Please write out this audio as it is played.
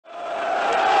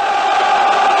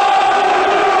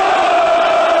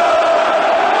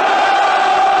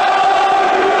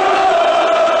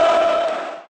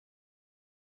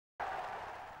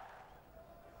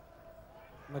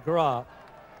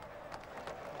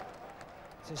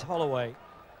This is Holloway.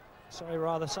 Sorry,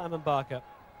 rather Simon Barker.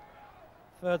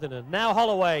 Ferdinand, now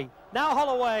Holloway, now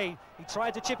Holloway. He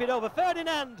tried to chip it over.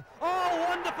 Ferdinand! Oh,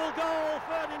 wonderful goal,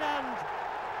 Ferdinand!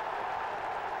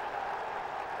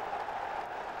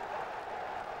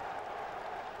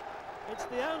 It's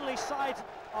the only sight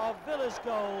of Villa's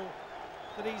goal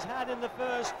that he's had in the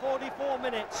first 44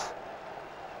 minutes.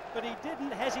 But he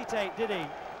didn't hesitate, did he?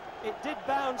 It did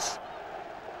bounce,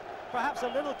 perhaps a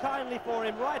little kindly for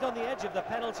him, right on the edge of the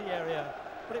penalty area.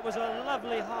 But it was a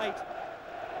lovely height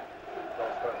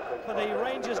for the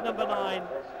Rangers number 9.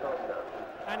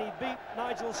 And he beat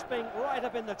Nigel Spink right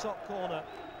up in the top corner.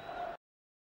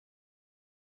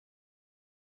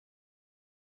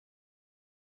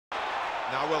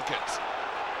 Now Wilkins,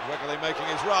 regularly making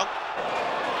his run.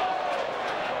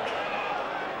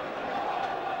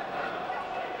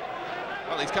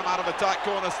 Well, he's come out of a tight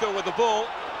corner still with the ball.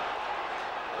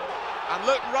 And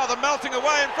Luton rather melting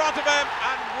away in front of him,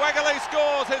 and Wegerle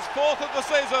scores his 4th of the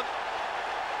season.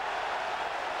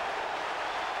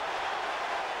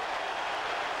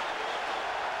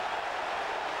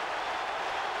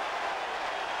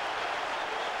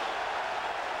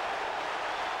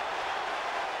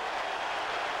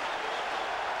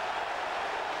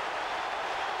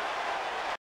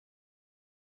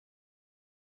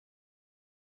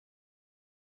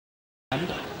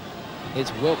 It's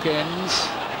Wilkins,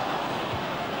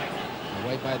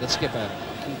 away by the skipper,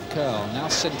 Keith Curl. Now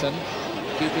Sinton.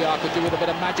 QPR could do with a bit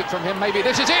of magic from him, maybe.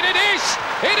 This is it, it is!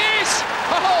 It is!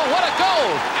 Oh, what a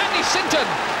goal! Andy Sinton,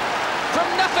 from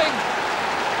nothing.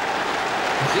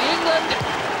 The England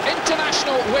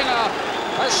international winger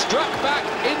has struck back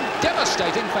in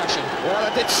devastating fashion. Well,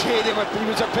 I did say he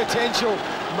was a potential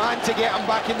man to get him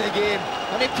back in the game.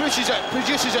 And he produces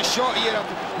a shot here of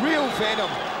real venom.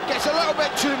 Gets a little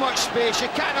bit too much space, you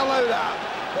can't allow that.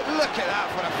 But look at that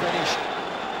for a finish.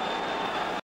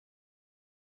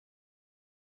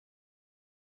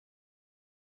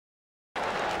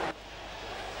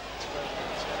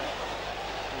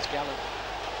 Here's Gallant.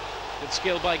 Good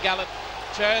skill by Gallant.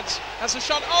 Turns, has a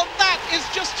shot. Oh, that is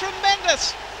just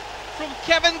tremendous from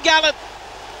Kevin Gallant.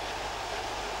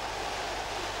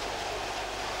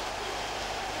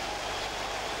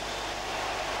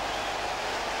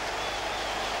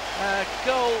 A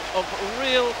goal of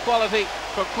real quality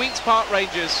for Queen's Park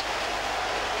Rangers.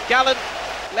 Gallant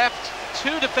left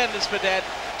 2 defenders for dead,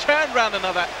 turned round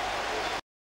another.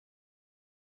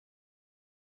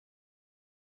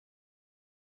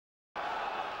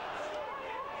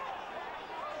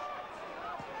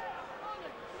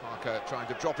 Parker trying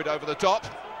to drop it over the top,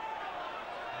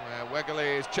 where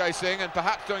Wegerle is chasing and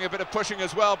perhaps doing a bit of pushing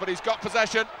as well, but he's got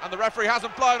possession and the referee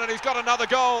hasn't blown, and he's got another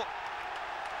goal.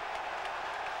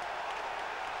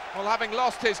 Well, having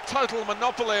lost his total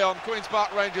monopoly on Queen's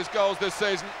Park Rangers goals this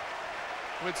season,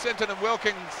 with Sinton and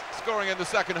Wilkins scoring in the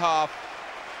second half,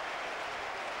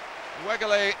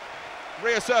 Wegerle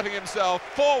reasserting himself,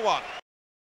 4-1.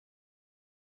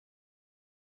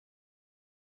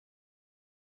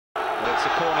 It's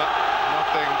a corner,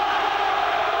 nothing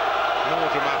more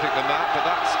dramatic than that, but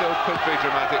that still could be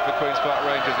dramatic for Queen's Park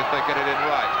Rangers if they get it in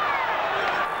right.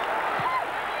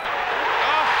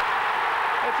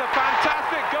 It's a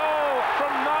fantastic goal from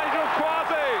Nigel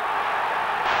Quasi.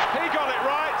 He got it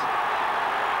right.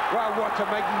 Well, what a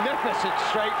magnificent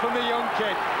strike from the young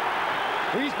kid.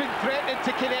 He's been threatening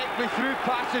to connect with through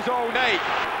passes all night.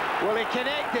 Well, he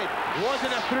connected.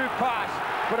 Wasn't a through pass,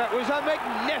 but it was a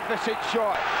magnificent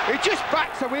shot. He just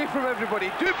backs away from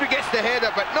everybody. Duper gets the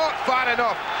header, but not far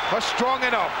enough or strong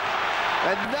enough.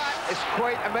 And that is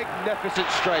quite a magnificent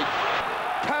strike.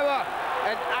 Power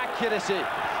and accuracy.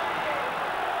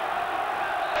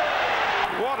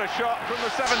 What a shot from the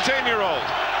 17-year-old.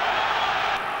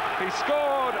 He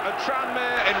scored at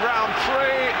Tranmere in round 3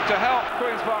 to help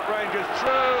Queen's Park Rangers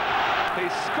through. He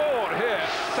scored here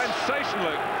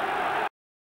sensationally.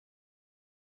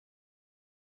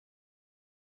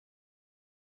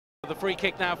 The free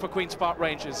kick now for Queen's Park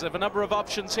Rangers. They have a number of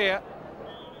options here.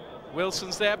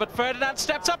 Wilson's there, but Ferdinand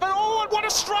steps up, and oh, and what a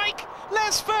strike!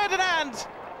 Les Ferdinand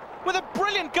with a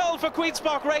brilliant goal for Queen's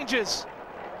Park Rangers.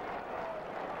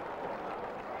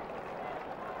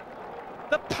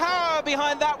 The power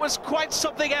behind that was quite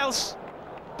something else.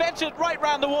 Bent it right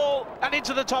round the wall and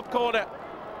into the top corner.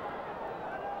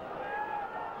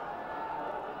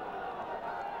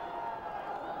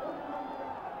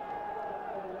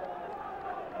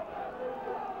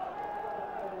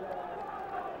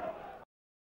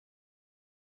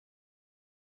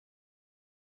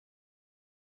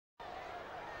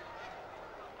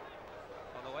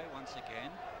 Holloway once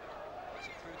again. Puts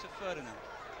it through to Ferdinand.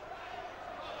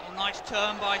 Oh, nice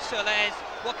turn by Soles.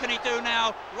 What can he do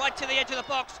now? Right to the edge of the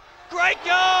box. Great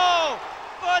goal!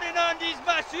 Ferdinand is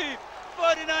massive!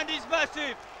 Ferdinand is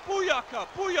massive! Booyaka!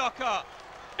 Booyaka!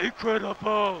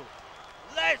 Incredible!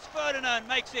 Les Ferdinand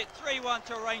makes it 3-1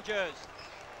 to Rangers.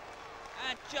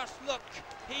 And just look,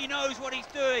 he knows what he's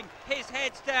doing. His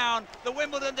head's down. The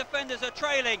Wimbledon defenders are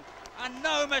trailing. And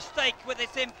no mistake with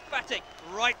this emphatic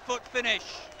right foot finish.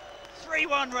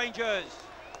 3-1 Rangers.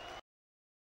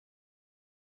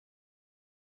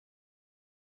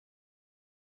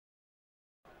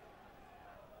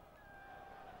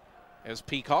 Here's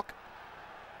Peacock.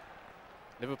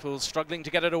 Liverpool's struggling to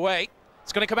get it away.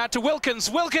 It's going to come out to Wilkins.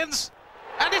 Wilkins!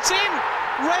 And it's in!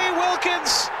 Ray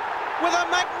Wilkins with a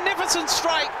magnificent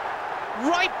strike.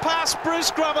 Right past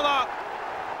Bruce Grobbelaar.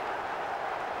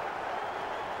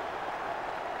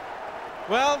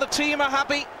 Well, the team are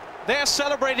happy. They're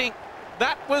celebrating.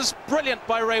 That was brilliant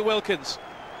by Ray Wilkins.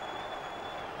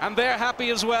 And they're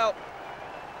happy as well.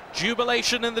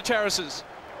 Jubilation in the terraces.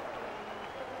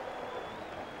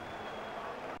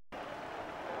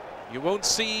 You won't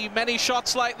see many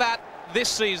shots like that this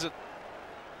season.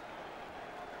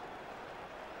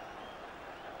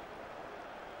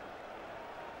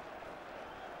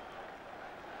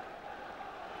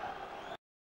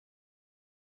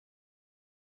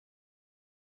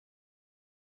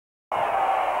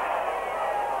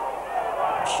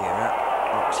 Shearer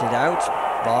knocks it out.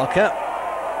 Barker.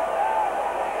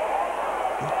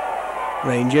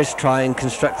 Rangers try and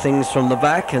construct things from the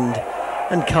back, and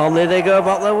calmly they go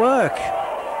about their work.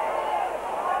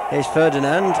 Here's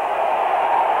Ferdinand.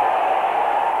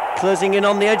 Closing in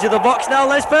on the edge of the box now.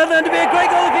 Les Ferdinand to be a great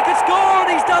goal if he could score,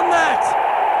 and he's done that.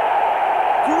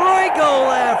 Great goal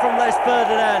there from Les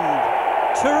Ferdinand.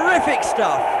 Terrific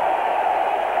stuff.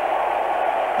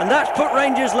 And that's put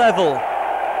Rangers level.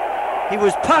 He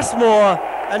was past Moore,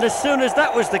 and as soon as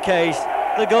that was the case,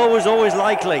 the goal was always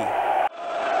likely.